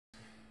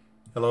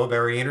Hello,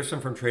 Barry Anderson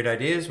from Trade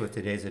Ideas with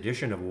today's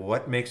edition of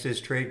What Makes This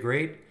Trade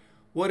Great?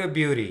 What a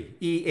beauty.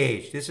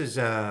 This is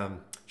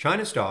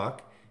China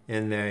stock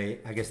in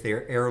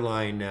their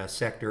airline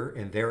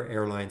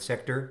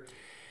sector.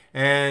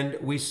 And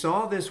we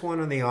saw this one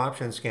on the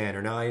option scanner.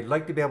 Now, I'd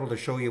like to be able to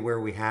show you where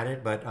we had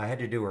it, but I had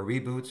to do a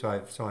reboot,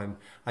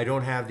 I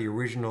don't have the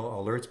original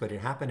alerts, but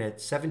it happened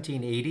at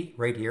 1780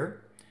 right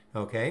here,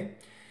 okay?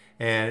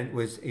 And it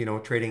was,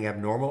 trading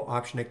abnormal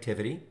option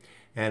activity.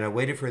 And I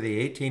waited for the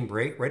 18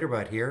 break right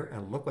about here,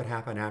 and look what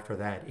happened after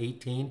that.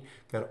 18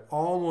 got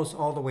almost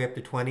all the way up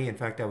to 20. In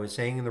fact, I was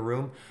saying in the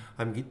room,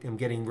 I'm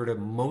getting rid of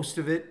most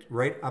of it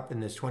right up in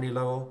this 20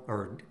 level,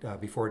 or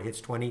before it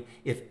hits 20,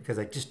 because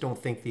I just don't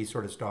think these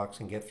sort of stocks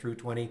can get through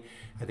 20.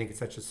 I think it's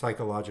such a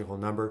psychological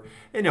number.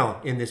 And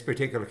no, in this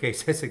particular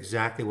case, that's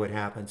exactly what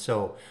happened.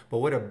 But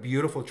what a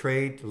beautiful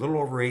trade. A little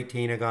over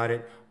 18, I got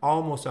it,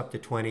 almost up to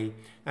 20.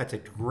 That's a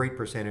great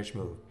percentage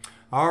move.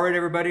 All right,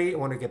 everybody, I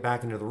want to get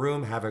back into the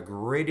room. Have a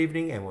great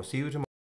evening, and we'll see you tomorrow.